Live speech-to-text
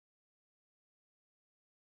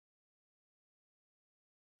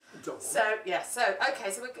So, yeah, so,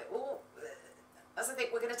 okay, so as I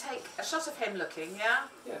think we're going to take a shot of him looking, yeah?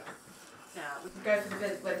 Yeah. Now, we can go for the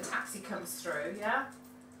bit where the taxi comes through, yeah?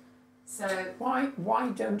 So... Why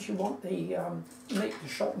don't you want the, make the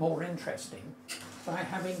shot more interesting by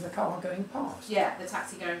having the car going past? Yeah, the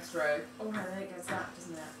taxi going through. Oh, no, there goes that,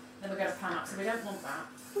 doesn't it? Then we're going to pan up, so we don't want that.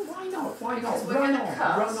 Well, why not? Why because not? We're going to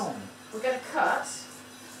cut. Run on. We're going to cut...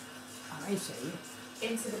 I see.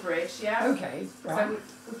 Into the bridge, yeah? Okay, right. So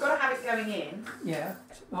we've got to have it going in. Yeah,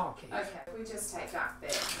 mark it. Okay, we just take that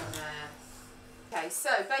bit from there. Okay, so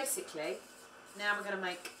basically, now we're going to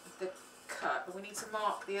make the cut, but we need to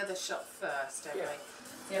mark the other shot first, don't we?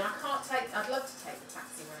 Yeah, and I can't take, I'd love to take the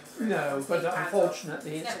taxi running through. No, but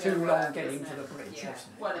unfortunately it's too long getting to the bridge, isn't it?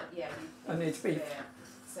 Well, yeah. And it's been...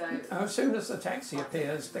 So, as soon as the taxi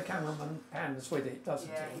appears, the cameraman pans with it, doesn't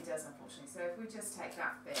he? Yeah, he does, unfortunately. So if we just take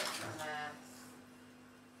that bit from there...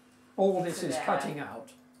 All this is cutting out.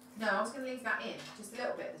 No, I was going to leave that in, just a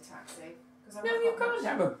little bit of the taxi. No, you can't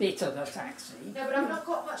have a bit of the taxi. No, but I've not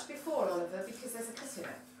got much before, Oliver, because there's a cut in it.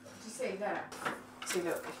 Do you see there? See,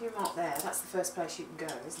 look, if you mark there, that's the first place you can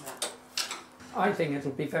go, isn't it? I think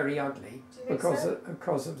it'll be very ugly because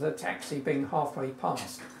of the taxi being halfway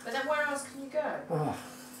past. But then where else can you go? Oh,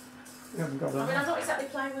 you haven't got I mean, I'm not exactly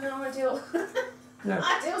playing with an ideal, no.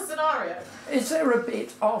 ideal scenario. Is there a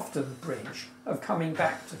bit after the bridge of coming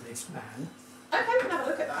back to this man? Okay, we can have a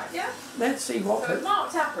look at that, yeah? Let's see what... So we've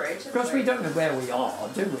marked our bridge, because we don't know where we are,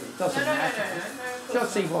 do we? It doesn't matter. No,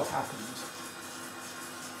 just see what happens.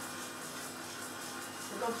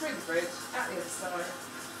 We've gone through the bridge, out the other side.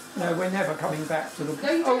 No, we're never coming back to the...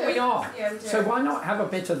 No, you do. Oh, we are? Yeah, we do. So why not have a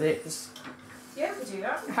bit of this? Yeah, we do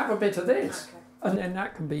that. Have a bit of this. Okay. And then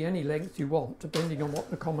that can be any length you want, depending on what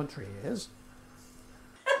the commentary is.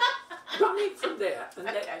 Run it from there. And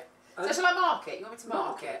okay. So shall I mark it? You want me to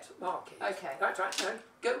mark it? Mark it. Okay. That's right.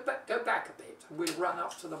 No, go back a bit and we'll run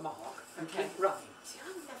up to the mark and keep running. See, I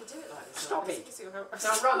would never do it like this. Stop it.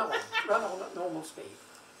 Now run on. Run on at normal speed.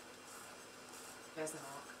 There's the mark.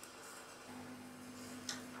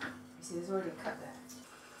 You see, there's already a cut there.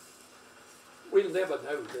 We'll never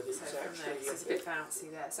know that it's actually... It's a bit bouncy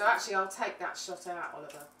there. So actually I'll take that shot out,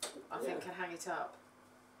 Oliver. I think and hang it up.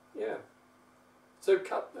 Yeah. So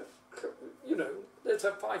cut, you know, let's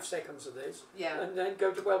have 5 seconds of this. Yeah. And then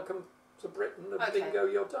go to Welcome to Britain and bingo,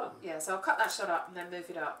 you're done. Yeah, so I'll cut that shot up and then move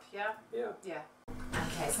it up, yeah? Yeah. Yeah.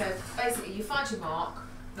 Okay, so basically you find your mark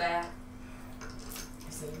there.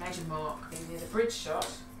 So you made your mark near the bridge shot.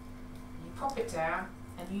 You pop it down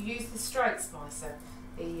and you use the straight splicer.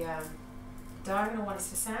 The diagonal one is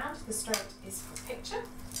for sound, the straight is for picture. And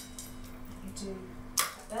you do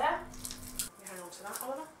that there. You hang on to that,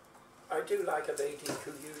 Oliver. I do like a lady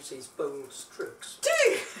who uses bold strokes.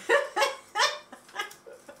 Do!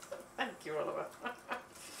 Thank you, Oliver.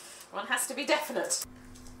 One has to be definite.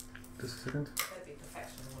 Just a second. Better be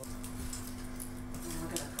professional. And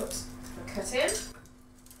we're going to put the cut in.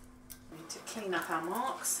 We need to clean up our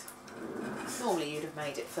marks. Normally you'd have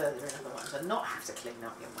made it further in other ones and not have to clean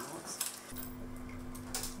up your marks.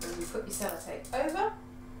 Then you put your sellotape over.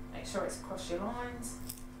 Make sure it's across your lines.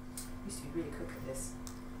 Used to be really quick at this.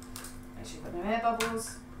 Make sure you've got no air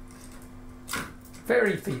bubbles.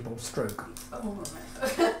 Very feeble stroke. Oh,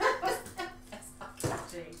 right.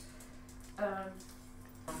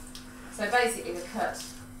 So basically the cut,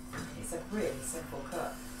 it's a really simple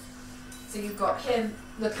cut. So you've got him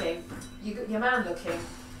looking, you've got your man looking,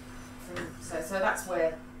 so that's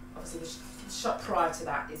where, obviously the shot prior to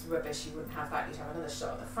that is rubbish, you wouldn't have that, you'd have another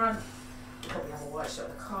shot at the front, you'd probably have a wide shot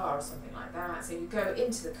of the car or something like that. So you go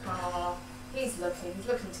into the car, he's looking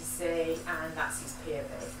to see, and that's his POV.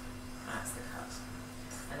 That's the cut.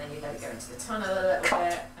 And then you let it go into the tunnel a little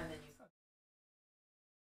bit, and then you...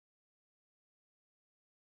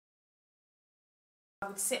 I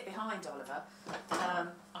would sit behind Oliver.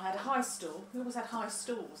 I had a high stool. We always had high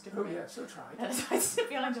stools, didn't we? Oh yes, that's right. And so I'd sit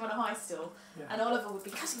behind him on a high stool, and Oliver would be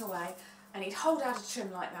cutting away, and he'd hold out a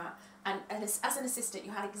trim like that, and as an assistant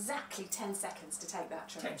you had exactly 10 seconds to take that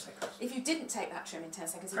trim. 10 seconds. If you didn't take that trim in 10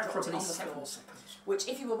 seconds, you dropped it on the floor. 7 seconds. Which,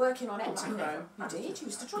 if you were working on Ectochrome, you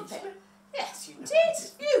used to drop it. Yes, you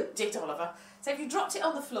did. You did, Oliver. So if you dropped it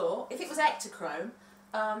on the floor, if it was Ectochrome,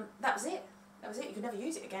 that was it. That was it. You could never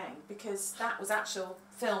use it again because that was actual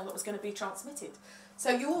film that was going to be transmitted.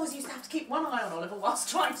 So you always used to have to keep one eye on Oliver whilst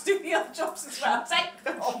trying to do the other jobs as well. Take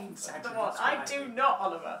them on. I do not,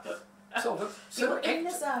 Oliver. Sort of. You were in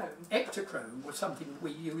the zone. Ectochrome was something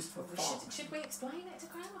we used for farms. Should we explain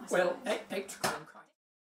Ectochrome? Well, Ectochrome